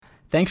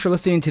Thanks for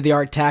listening to the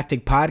Art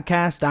Tactic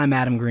Podcast. I'm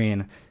Adam Green.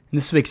 In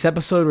this week's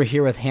episode, we're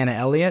here with Hannah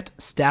Elliott,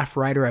 staff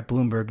writer at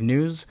Bloomberg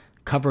News,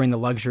 covering the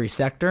luxury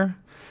sector.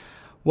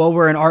 While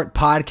we're an art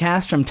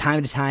podcast, from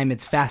time to time,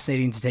 it's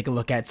fascinating to take a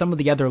look at some of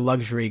the other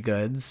luxury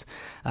goods,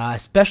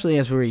 especially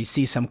as we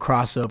see some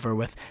crossover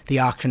with the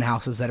auction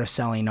houses that are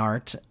selling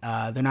art.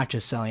 They're not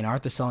just selling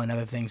art, they're selling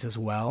other things as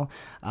well.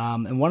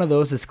 And one of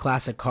those is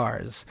classic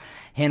cars.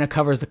 Hannah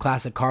covers the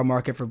classic car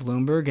market for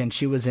Bloomberg, and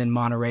she was in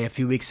Monterey a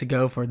few weeks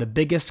ago for the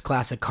biggest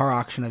classic car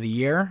auction of the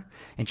year.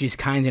 And she's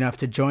kind enough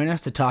to join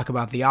us to talk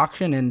about the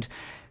auction and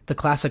the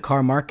classic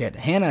car market.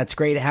 Hannah, it's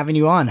great having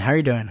you on. How are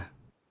you doing?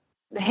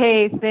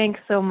 Hey, thanks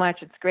so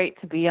much. It's great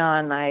to be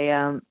on.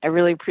 I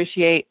really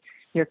appreciate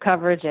your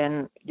coverage,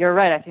 and you're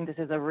right. I think this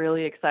is a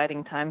really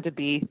exciting time to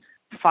be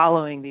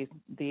following these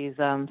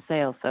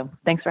sales. So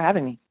thanks for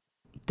having me.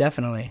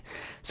 Definitely.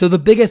 So the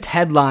biggest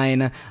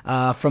headline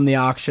from the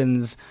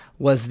auctions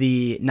was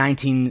the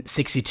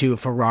 1962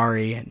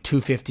 Ferrari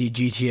 250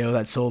 GTO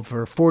that sold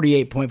for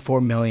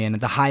 $48.4 million,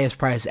 the highest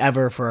price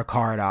ever for a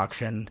car at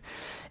auction.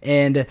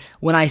 And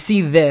when I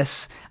see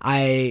this,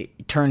 I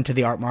turn to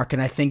the art market,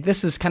 and I think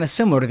this is kind of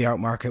similar to the art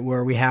market,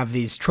 where we have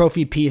these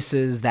trophy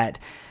pieces that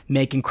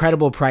make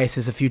incredible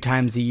prices a few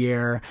times a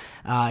year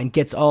and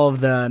gets all of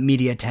the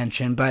media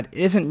attention, but it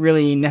isn't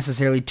really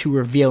necessarily too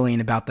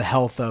revealing about the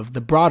health of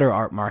the broader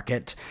art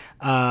market.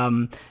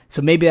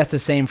 So maybe that's the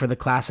same for the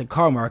classic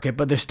car market,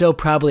 but there's still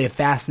probably a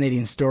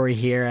fascinating story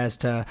here as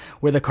to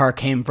where the car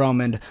came from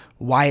and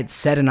why it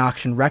set an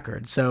auction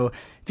record. So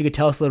if you could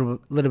tell us a little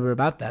bit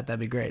about that, that'd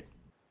be great.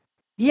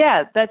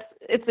 Yeah, that's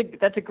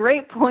a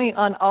great point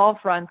on all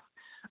fronts.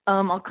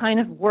 I'll kind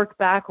of work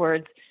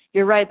backwards.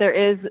 You're right. There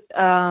is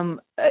a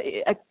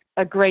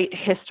great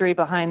history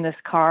behind this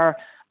car.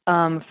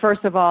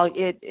 First of all,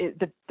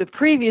 the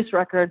previous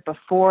record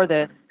before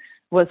this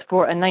was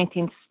for a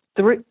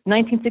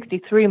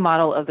 1963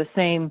 model of the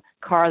same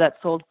car that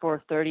sold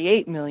for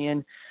 $38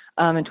 million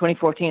in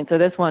 2014. So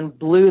this one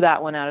blew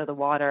that one out of the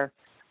water.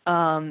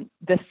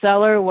 The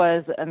seller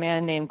was a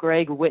man named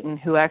Greg Witten,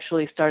 who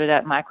actually started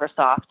at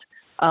Microsoft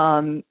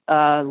long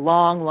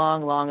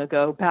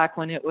ago, back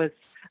when it was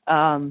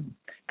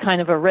kind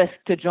of a risk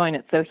to join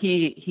it. So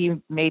he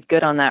made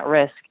good on that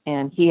risk,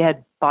 and he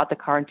had bought the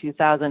car in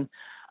 2000.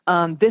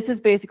 This is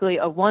basically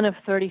a one of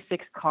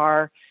 36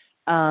 car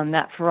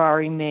that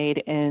Ferrari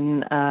made in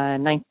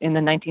the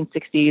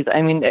 1960s.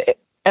 I mean,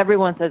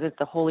 everyone says it's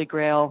the holy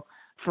grail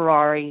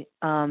Ferrari.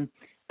 The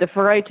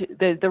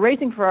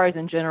racing Ferraris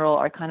in general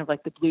are kind of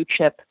like the blue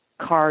chip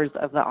cars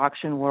of the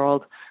auction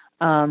world.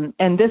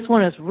 And this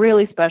one is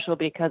really special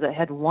because it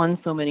had won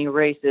so many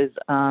races.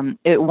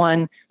 It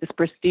won this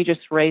prestigious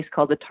race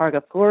called the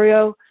Targa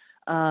Florio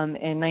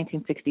in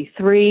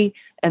 1963,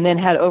 and then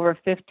had over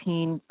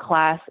 15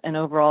 class and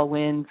overall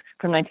wins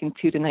from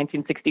 1902 to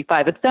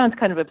 1965. It sounds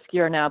kind of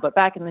obscure now, but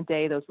back in the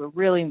day, those were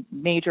really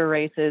major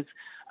races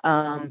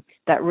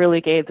that really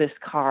gave this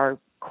car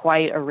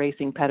quite a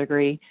racing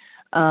pedigree.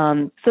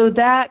 So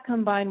that,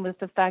 combined with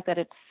the fact that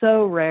it's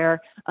so rare,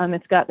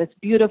 it's got this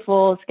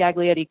beautiful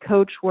Scaglietti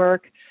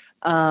coachwork,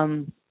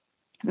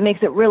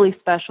 makes it really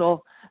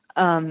special.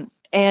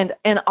 And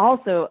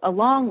also,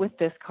 along with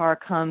this car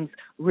comes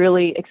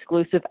really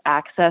exclusive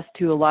access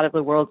to a lot of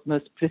the world's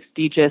most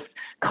prestigious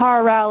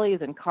car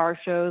rallies and car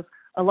shows.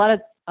 A lot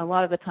of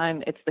the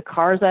time, it's the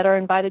cars that are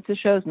invited to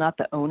shows, not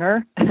the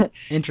owner.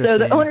 Interesting. So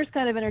the owner's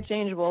kind of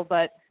interchangeable,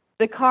 but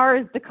the car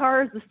is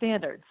the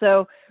standard.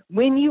 So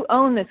when you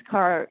own this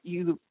car,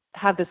 you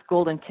have this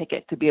golden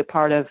ticket to be a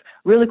part of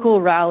really cool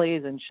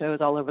rallies and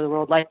shows all over the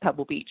world, like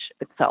Pebble Beach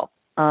itself.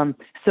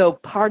 So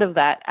part of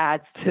that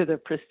adds to the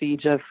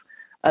prestige of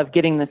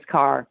getting this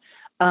car.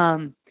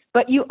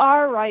 But you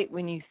are right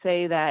when you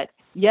say that,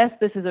 yes,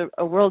 this is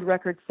a world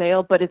record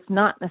sale, but it's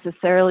not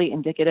necessarily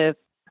indicative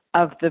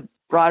of the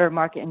broader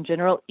market in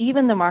general,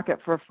 even the market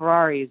for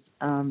Ferraris,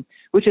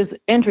 which is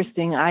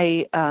interesting.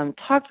 I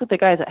talked with the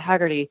guys at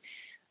Hagerty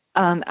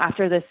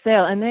after this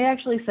sale, and they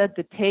actually said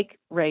the take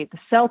rate, the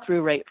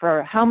sell-through rate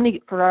for how many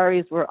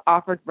Ferraris were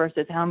offered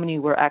versus how many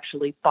were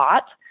actually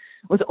bought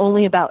was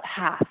only about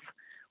half,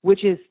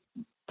 which is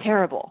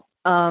terrible.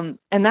 And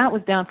that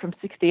was down from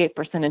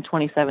 68% in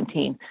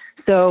 2017.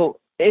 So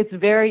it's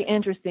very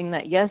interesting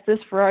that, yes, this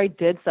Ferrari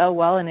did sell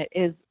well, and it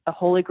is a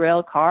holy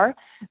grail car,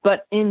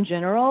 but in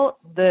general,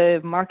 the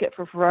market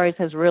for Ferraris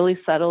has really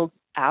settled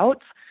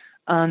out.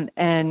 And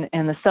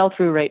the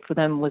sell-through rate for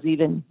them was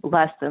even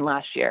less than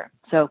last year.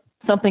 So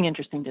something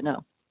interesting to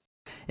know.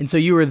 And so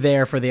you were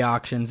there for the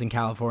auctions in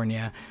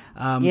California.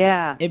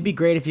 Yeah. It'd be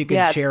great if you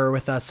could share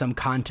with us some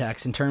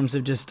context in terms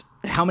of just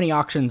how many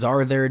auctions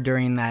are there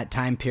during that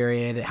time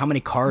period, how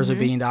many cars are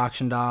being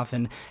auctioned off,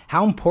 and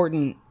how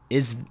important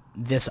is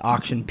this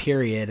auction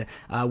period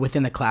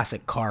within the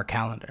classic car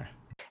calendar?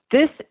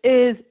 This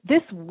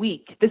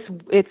week.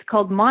 It's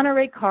called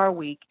Monterey Car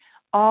Week.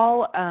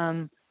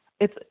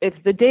 It's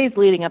the days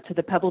leading up to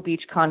the Pebble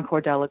Beach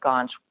Concours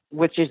d'Elegance,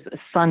 which is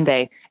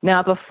Sunday.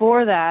 Now,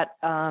 before that,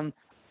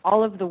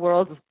 all of the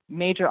world's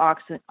major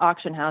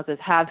auction houses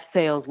have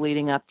sales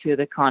leading up to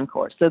the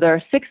concourse. So there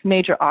are 6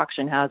 major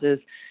auction houses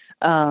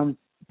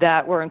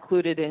that were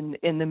included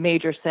in the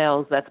major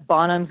sales. That's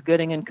Bonhams,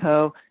 Gooding and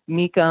Co.,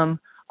 Mecum,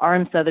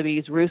 R.M.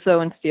 Sotheby's,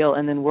 Russo and Steele,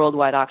 and then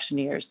Worldwide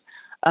Auctioneers.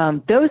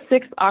 Those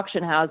 6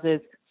 auction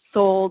houses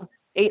sold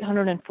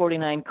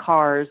 849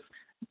 cars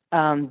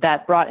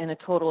that brought in a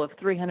total of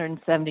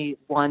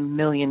 $371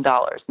 million.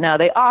 Now,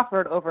 they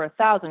offered over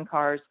 1,000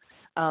 cars,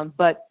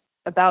 but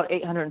about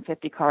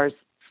 850 cars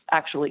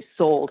actually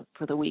sold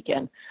for the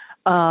weekend.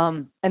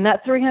 And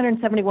that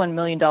 $371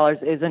 million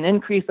is an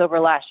increase over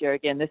last year.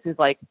 Again, this is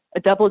like a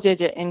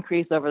double-digit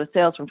increase over the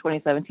sales from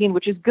 2017,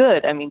 which is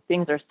good. I mean,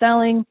 things are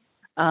selling.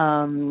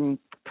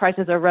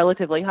 Prices are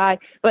relatively high,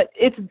 but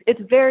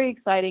it's very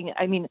exciting.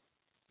 I mean,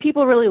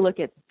 people really look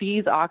at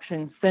these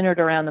auctions centered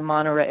around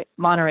the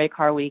Monterey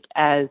Car Week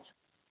as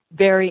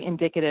very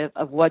indicative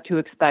of what to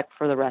expect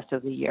for the rest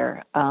of the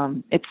year.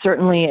 It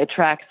certainly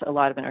attracts a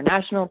lot of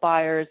international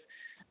buyers.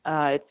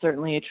 It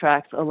certainly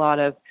attracts a lot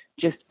of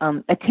just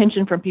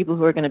attention from people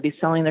who are going to be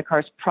selling their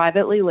cars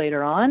privately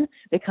later on.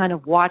 They kind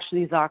of watch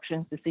these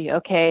auctions to see,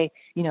 okay,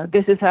 you know,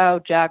 this is how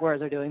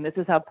Jaguars are doing. This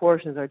is how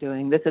Porsches are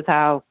doing. This is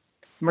how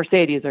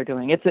Mercedes are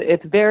doing.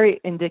 It's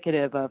very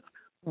indicative of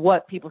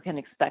what people can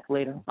expect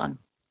later on.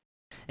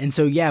 And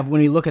so, yeah,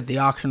 when you look at the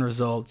auction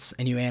results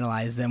and you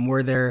analyze them,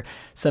 were there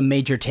some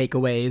major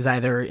takeaways,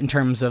 either in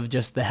terms of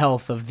just the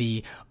health of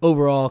the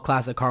overall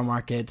classic car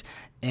market,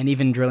 and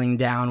even drilling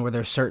down, were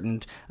there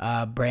certain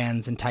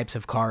brands and types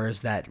of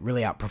cars that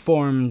really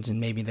outperformed, and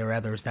maybe there were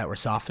others that were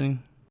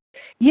softening?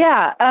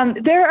 Yeah,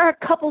 there are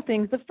a couple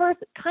things. The first,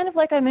 kind of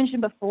like I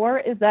mentioned before,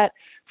 is that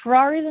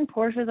Ferraris and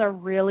Porsches are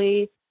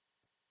really,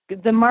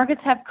 the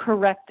markets have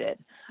corrected.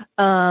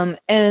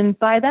 And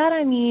by that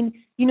I mean,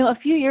 you know, a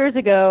few years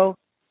ago,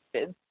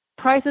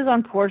 prices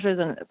on Porsches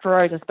and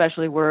Ferraris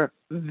especially were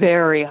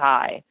very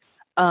high,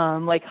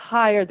 like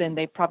higher than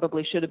they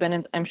probably should have been.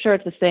 And I'm sure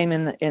it's the same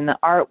in the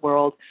art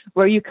world,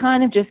 where you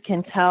kind of just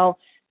can tell,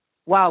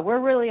 wow, we're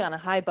really on a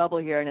high bubble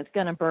here and it's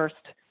going to burst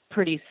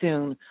pretty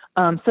soon.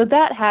 So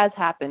that has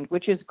happened,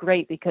 which is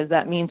great because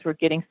that means we're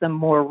getting some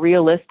more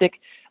realistic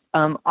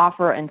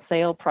offer and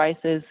sale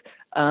prices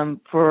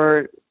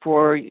for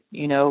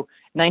you know,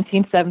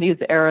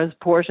 1970s eras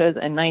Porsches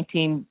and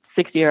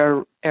 1960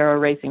 era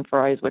racing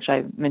Ferraris, which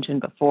I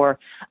mentioned before.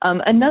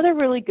 Another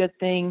really good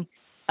thing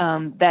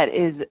that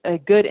is a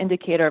good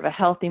indicator of a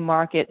healthy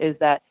market is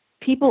that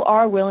people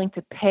are willing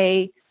to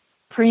pay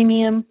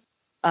premium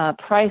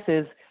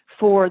prices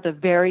for the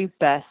very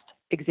best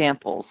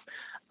examples.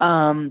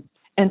 And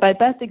by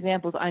best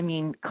examples, I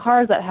mean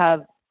cars that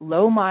have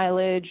low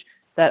mileage,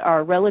 that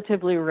are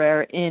relatively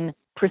rare in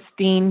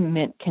pristine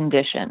mint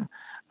condition.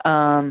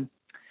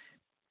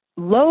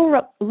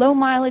 Low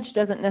mileage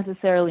doesn't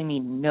necessarily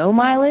mean no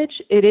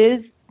mileage. It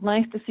is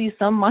nice to see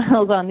some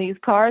miles on these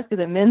cars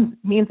because it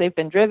means they've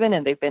been driven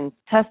and they've been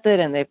tested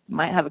and they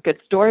might have a good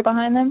story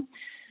behind them.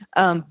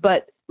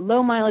 But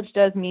low mileage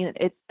does mean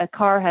a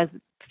car has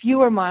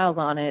fewer miles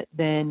on it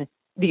than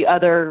the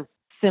other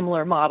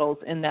similar models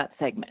in that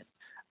segment.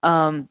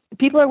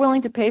 People are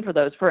willing to pay for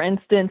those. For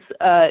instance,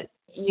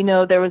 you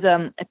know, there was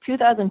a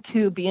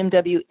 2002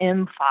 BMW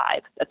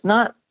M5. That's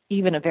not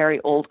even a very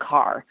old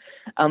car,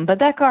 but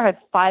that car has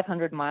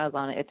 500 miles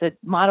on it. It's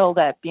a model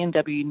that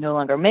BMW no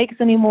longer makes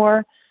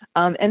anymore,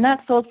 and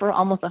that sold for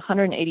almost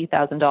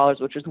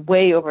 $180,000, which is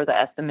way over the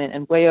estimate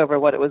and way over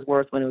what it was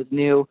worth when it was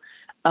new.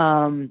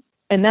 And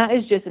that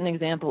is just an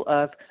example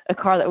of a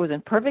car that was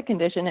in perfect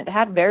condition. It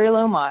had very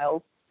low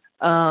miles,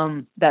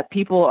 that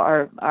people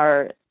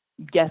are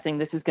guessing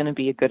this is going to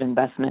be a good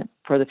investment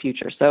for the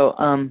future. So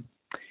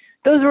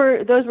those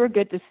were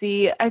good to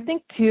see. I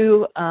think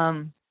too.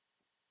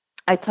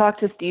 I talked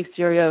to Steve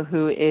Serio,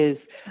 who is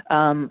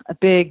a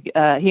big,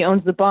 he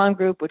owns the Bond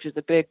Group, which is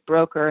a big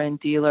broker and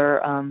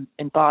dealer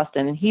in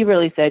Boston. And he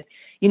really said,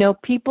 you know,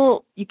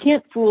 you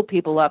can't fool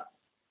people up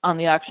on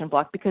the auction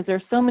block because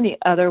there's so many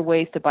other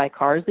ways to buy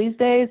cars these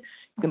days.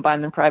 You can buy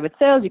them in private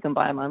sales. You can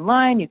buy them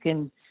online. You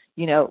can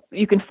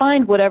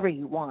find whatever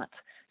you want.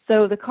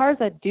 So the cars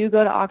that do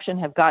go to auction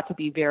have got to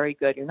be very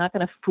good. You're not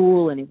going to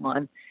fool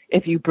anyone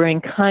if you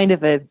bring kind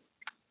of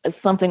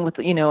something with,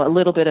 you know, a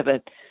little bit of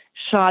a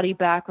shoddy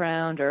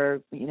background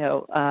or, you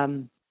know,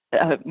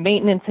 a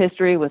maintenance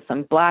history with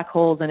some black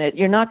holes in it.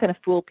 You're not going to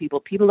fool people.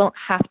 People don't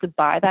have to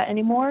buy that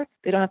anymore.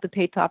 They don't have to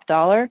pay top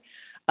dollar.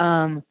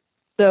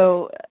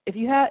 So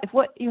if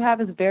what you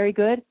have is very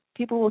good,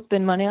 people will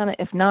spend money on it.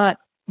 If not,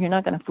 you're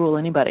not going to fool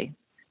anybody,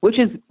 which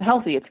is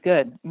healthy. It's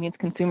good. It means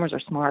consumers are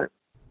smart.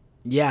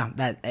 Yeah,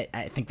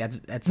 I think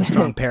that's a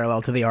strong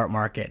parallel to the art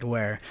market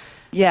where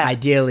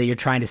ideally you're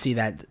trying to see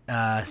that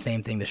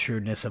same thing, the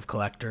shrewdness of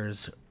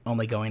collectors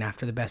only going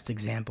after the best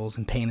examples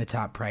and paying the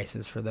top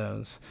prices for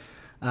those.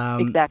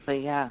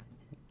 Exactly, yeah.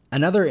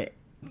 Another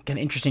kind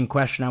of interesting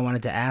question I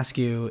wanted to ask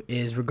you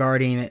is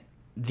regarding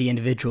the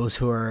individuals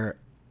who are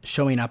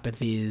showing up at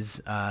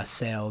these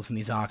sales and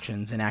these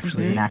auctions and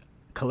actually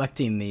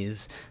collecting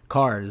these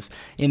cars.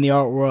 In the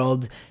art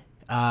world,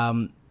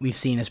 we've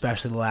seen,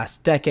 especially the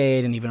last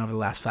decade and even over the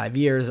last 5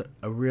 years,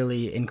 a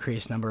really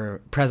increased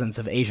presence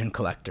of Asian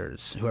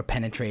collectors who are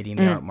penetrating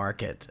the art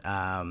market.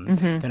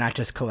 They're not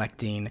just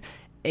collecting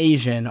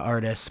Asian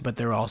artists, but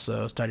they're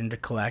also starting to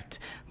collect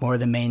more of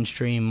the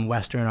mainstream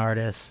Western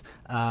artists.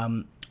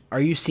 Are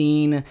you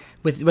seeing,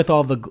 with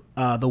all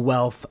the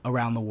wealth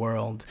around the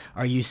world,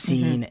 are you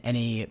seeing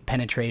any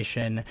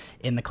penetration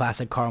in the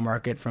classic car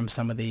market from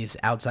some of these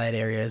outside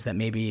areas that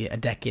maybe a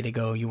decade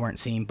ago you weren't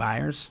seeing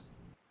buyers?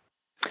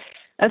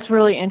 That's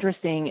really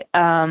interesting.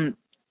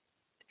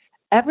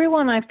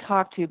 Everyone I've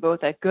talked to,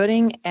 both at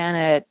Gooding and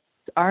at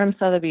R.M.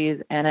 Sotheby's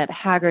and at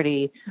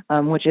Haggerty,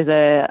 which is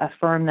a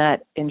firm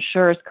that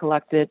insures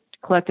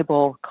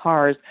collectible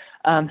cars,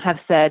 have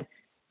said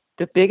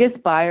the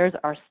biggest buyers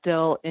are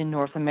still in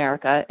North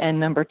America and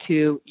number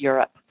two,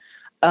 Europe.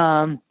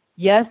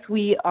 Yes,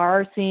 we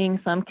are seeing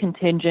some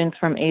contingents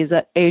from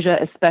Asia,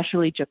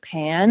 especially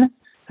Japan,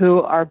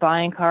 who are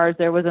buying cars.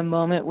 There was a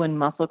moment when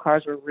muscle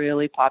cars were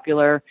really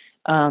popular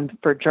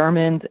for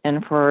Germans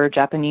and for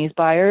Japanese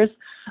buyers,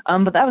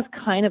 but that was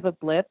kind of a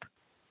blip.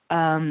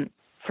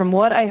 From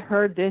what I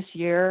heard this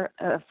year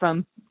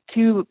from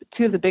two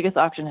of the biggest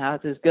auction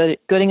houses,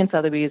 Gooding and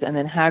Sotheby's, and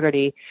then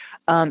Haggerty,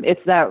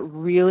 it's that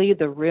really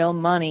the real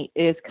money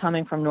is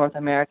coming from North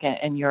America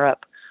and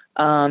Europe,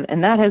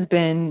 and that has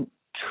been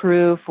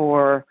true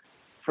for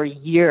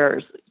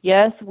years.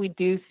 Yes, we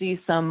do see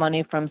some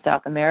money from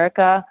South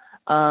America,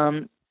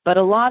 but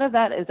a lot of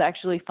that is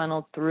actually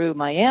funneled through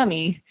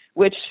Miami,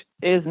 which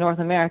is North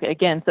America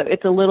again. So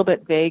it's a little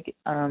bit vague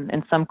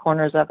in some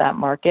corners of that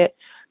market,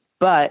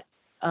 but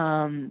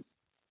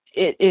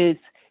it is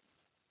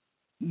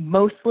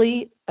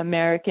mostly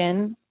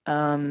American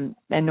and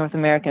North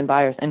American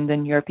buyers, and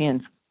then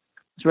Europeans.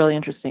 It's really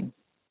interesting.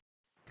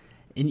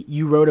 And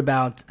you wrote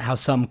about how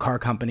some car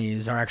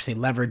companies are actually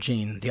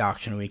leveraging the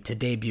auction week to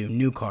debut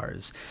new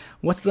cars.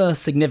 What's the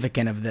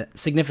significance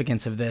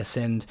of this,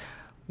 and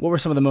what were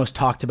some of the most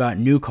talked about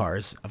new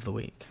cars of the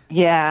week?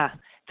 Yeah,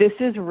 this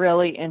is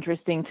really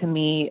interesting to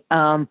me,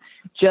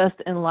 just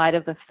in light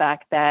of the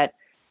fact that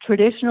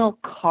traditional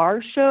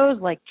car shows,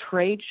 like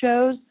trade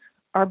shows,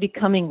 are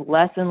becoming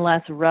less and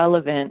less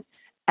relevant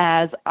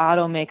as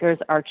automakers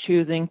are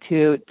choosing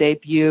to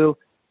debut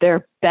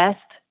their best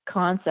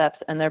concepts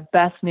and their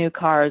best new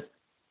cars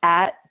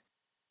at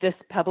this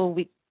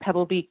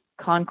Pebble Beach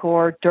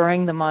Concours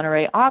during the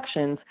Monterey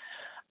auctions.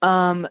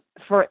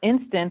 For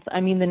instance, I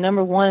mean, the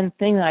number one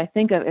thing that I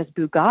think of is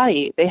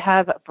Bugatti. They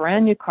have a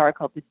brand new car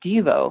called the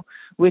Divo,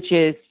 which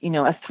is, a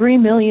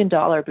 $3 million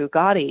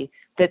Bugatti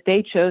that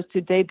they chose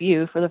to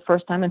debut for the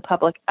first time in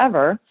public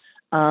ever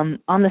on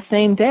the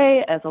same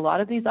day as a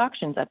lot of these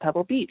auctions at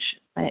Pebble Beach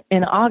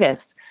in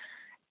August.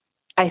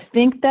 I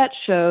think that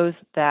shows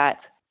that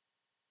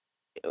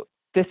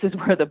this is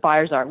where the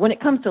buyers are when it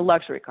comes to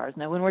luxury cars.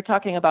 Now, when we're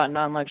talking about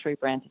non-luxury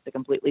brands, it's a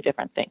completely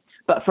different thing.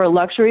 But for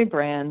luxury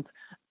brands,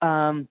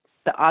 the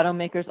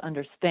automakers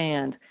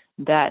understand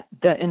that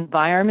the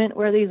environment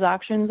where these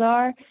auctions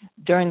are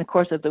during the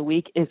course of the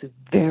week is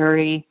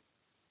very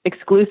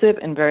exclusive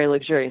and very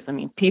luxurious. I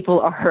mean, people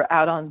are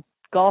out on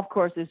golf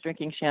courses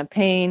drinking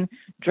champagne,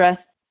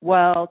 dressed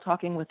well,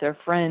 talking with their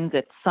friends.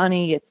 It's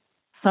sunny. It's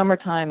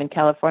summertime in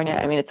California.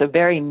 I mean, it's a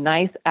very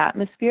nice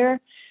atmosphere.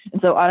 And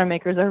so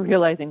automakers are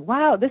realizing,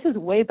 wow, this is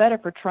way better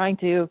for trying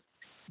to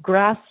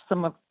grasp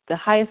some of the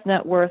highest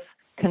net worth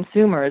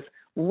consumers,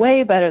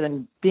 way better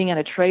than being at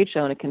a trade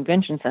show in a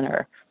convention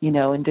center,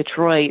 in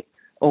Detroit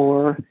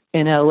or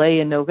in LA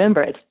in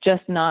November. It's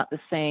just not the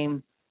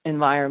same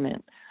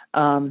environment.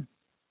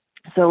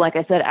 So like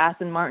I said,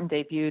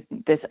 Bugatti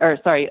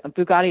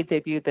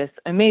debuted this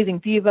amazing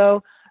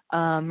Divo.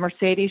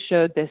 Mercedes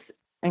showed this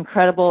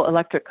incredible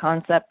electric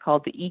concept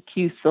called the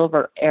EQ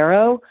Silver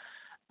Aero.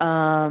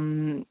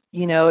 And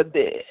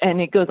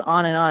it goes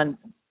on and on.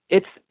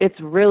 It's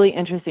really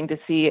interesting to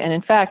see. And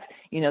in fact,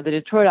 the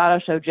Detroit Auto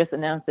Show just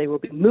announced they will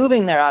be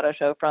moving their auto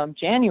show from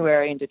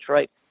January in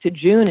Detroit to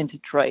June in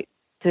Detroit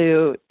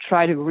to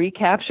try to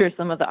recapture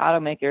some of the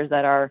automakers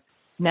that are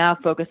now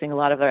focusing a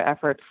lot of their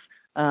efforts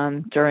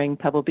during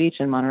Pebble Beach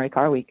and Monterey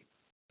Car Week.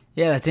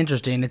 Yeah, that's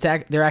interesting.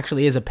 There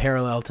actually is a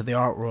parallel to the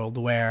art world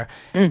where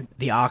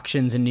the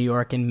auctions in New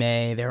York in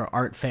May, there are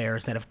art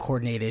fairs that have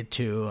coordinated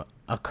to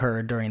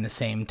occur during the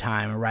same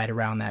time, right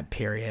around that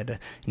period. And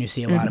you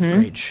see a lot of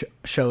great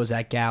shows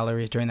at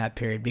galleries during that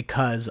period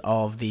because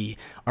all of the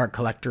art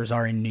collectors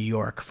are in New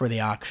York for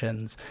the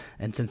auctions.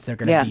 And since they're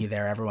going to be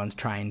there, everyone's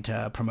trying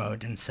to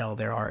promote and sell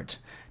their art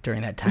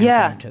during that time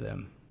frame to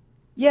them.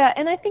 Yeah,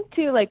 and I think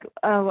too,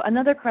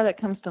 another car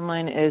that comes to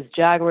mind is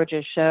Jaguar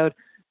just showed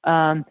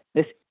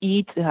this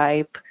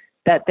E-Type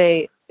that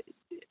they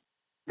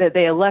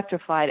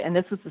electrified, and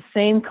this was the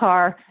same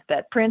car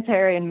that Prince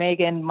Harry and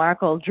Meghan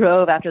Markle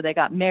drove after they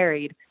got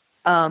married.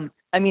 I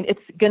mean,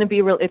 it's going to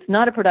be it's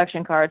not a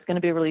production car. It's going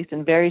to be released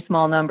in very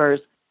small numbers.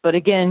 But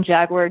again,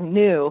 Jaguar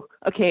knew,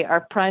 okay,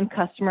 our prime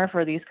customer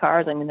for these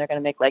cars, I mean, they're going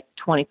to make like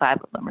 25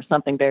 of them or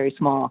something very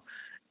small,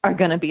 are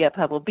going to be at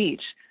Pebble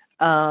Beach.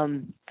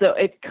 And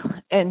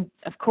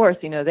of course,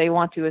 they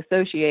want to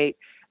associate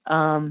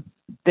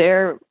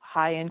Their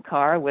high-end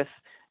car with,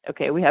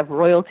 okay, we have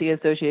royalty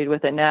associated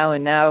with it now,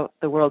 and now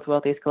the world's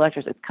wealthiest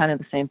collectors. It's kind of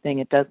the same thing.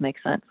 It does make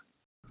sense.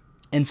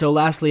 And so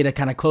lastly, to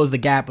kind of close the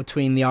gap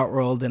between the art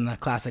world and the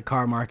classic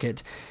car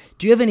market,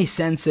 do you have any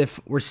sense if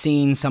we're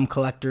seeing some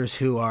collectors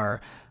who are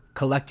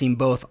collecting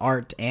both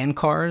art and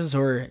cars,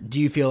 or do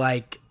you feel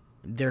like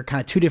they're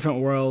kind of two different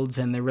worlds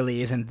and there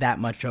really isn't that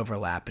much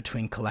overlap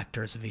between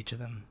collectors of each of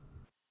them?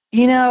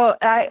 You know,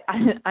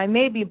 I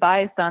may be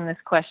biased on this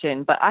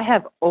question, but I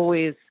have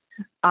always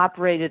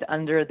operated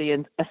under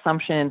the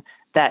assumption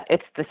that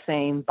it's the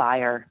same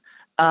buyer.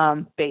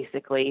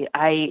 Basically,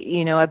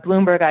 at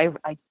Bloomberg,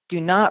 I do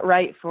not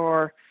write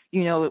for,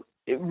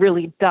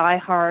 really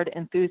diehard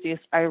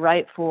enthusiasts. I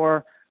write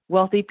for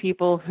wealthy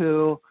people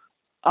who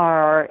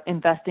are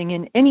investing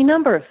in any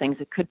number of things.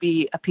 It could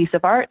be a piece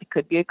of art, it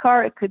could be a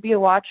car, it could be a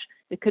watch,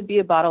 it could be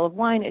a bottle of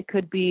wine, it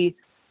could be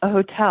a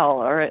hotel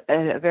or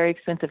a very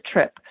expensive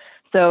trip.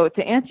 So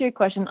to answer your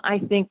question, I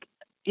think,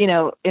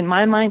 in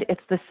my mind,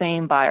 it's the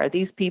same buyer.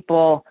 These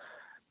people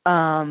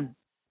have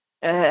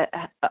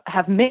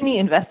many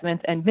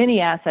investments and many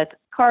assets.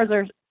 Cars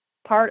are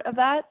part of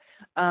that,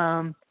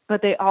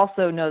 but they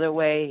also know their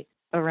way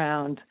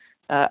around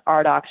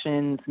art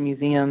auctions,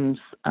 museums,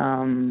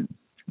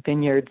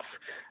 vineyards,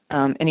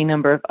 any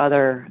number of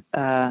other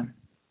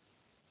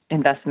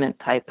investment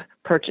type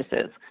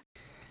purchases.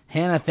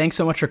 Hannah, thanks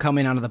so much for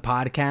coming onto the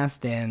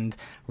podcast and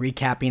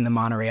recapping the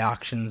Monterey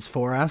auctions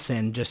for us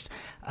and just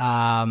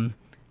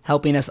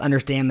helping us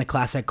understand the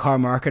classic car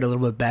market a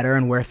little bit better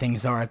and where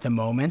things are at the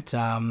moment. There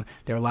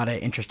are a lot of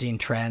interesting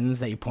trends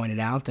that you pointed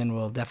out, and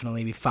we'll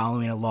definitely be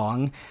following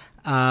along.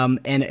 And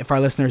if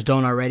our listeners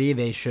don't already,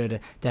 they should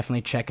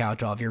definitely check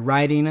out all of your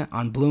writing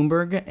on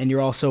Bloomberg. And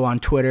you're also on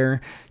Twitter,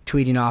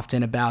 tweeting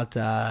often about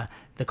the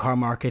car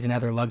market and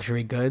other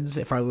luxury goods.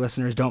 If our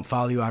listeners don't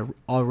follow you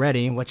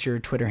already, what's your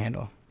Twitter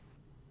handle?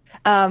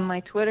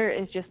 My Twitter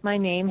is just my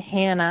name,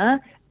 Hannah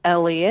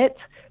Elliott,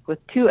 with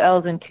 2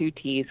 L's and 2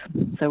 T's.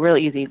 So real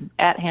easy,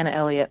 at Hannah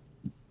Elliott.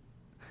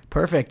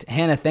 Perfect.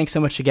 Hannah, thanks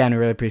so much again. I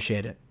really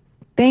appreciate it.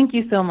 Thank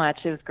you so much.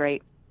 It was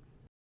great.